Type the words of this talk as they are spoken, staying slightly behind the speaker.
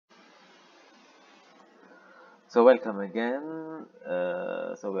So welcome again.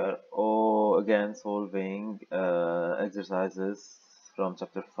 So we are all again solving exercises from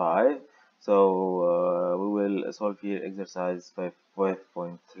chapter 5. So we will solve here exercise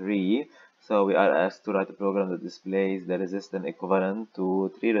 5.3. So we are asked to write a program that displays the resistance equivalent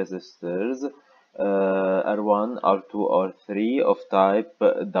to three resistors R1, R2, R3 of type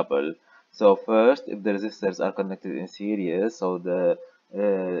double. So first, if the resistors are connected in series, so the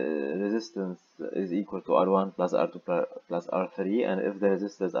resistance is equal to R1 plus R2 plus R3, and if the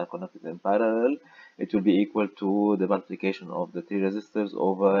resistors are connected in parallel, it will be equal to the multiplication of the three resistors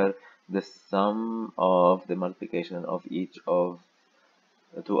over the sum of the multiplication of each of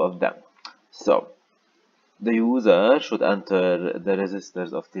the two of them. So the user should enter the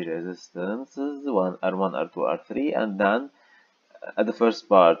resistors of the resistances R1, R2, R3, and then at the first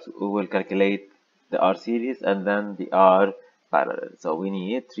part we will calculate the R series and then the R parallel. So we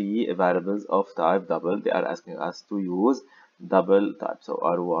need three variables of type double. They are asking us to use double type. So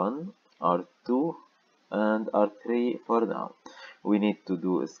R1, R2, and R3 for now. We need to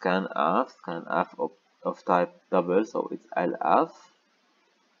do scanf of type double. So it's LF.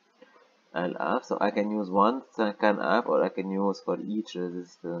 So I can use one scanf, or I can use for each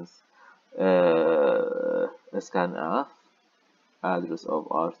resistance a scanf, address of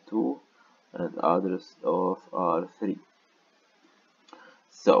R2 and address of R3.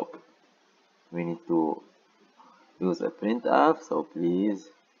 So we need to use a printf. So please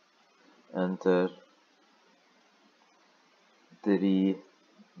enter the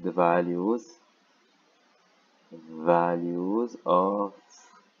values of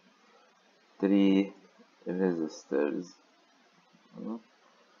three resistors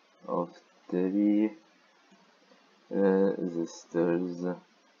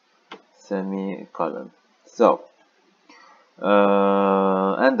semicolon. So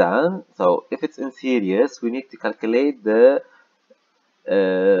and then, so if it's in series, we need to calculate the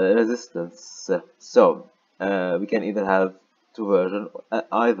resistance. So we can either have two versions.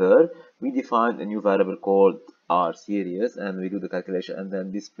 Either we define a new variable called R series and we do the calculation and then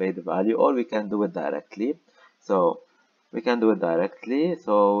display the value, or we can do it directly. So we can do it directly.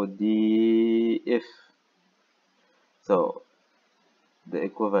 So the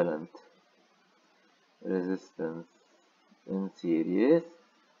equivalent resistance in series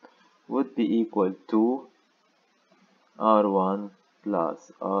would be equal to R1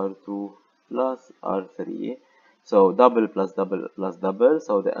 plus R2 plus R3. So double plus double plus double.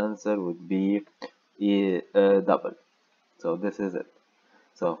 So the answer would be double. So this is it.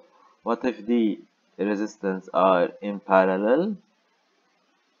 So what if the resistance are in parallel?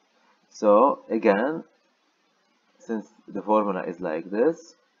 So again, since the formula is like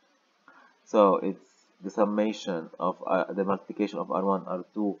this, so it's the summation of the multiplication of R1,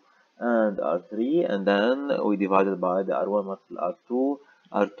 R2, and R3, and then we divided by the R1 multiple R2,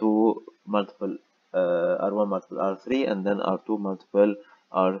 R2 multiple R1 multiple R3, and then R2 multiple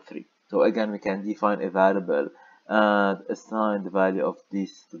R3. So again, we can define a variable and assign the value of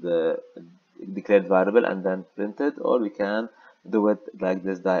this to the declared variable and then print it, or we can do it like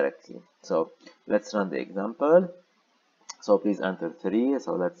this directly. So let's run the example. So please enter 3.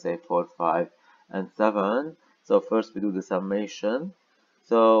 So let's say 4, 5, and 7. So first we do the summation.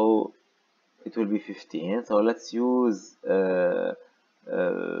 So it will be 15. So let's use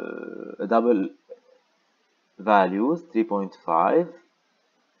double values 3.5,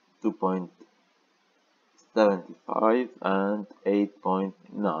 2.75, and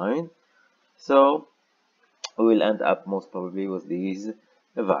 8.9. So we will end up most probably with these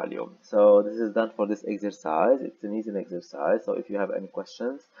value. So this is done for this exercise. It's an easy exercise. So if you have any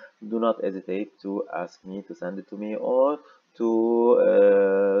questions, do not hesitate to ask me, to send it to me, or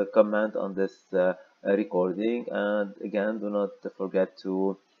to comment on this recording. And again, do not forget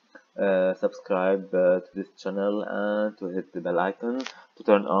to subscribe to this channel and to hit the bell icon to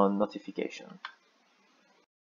turn on notification.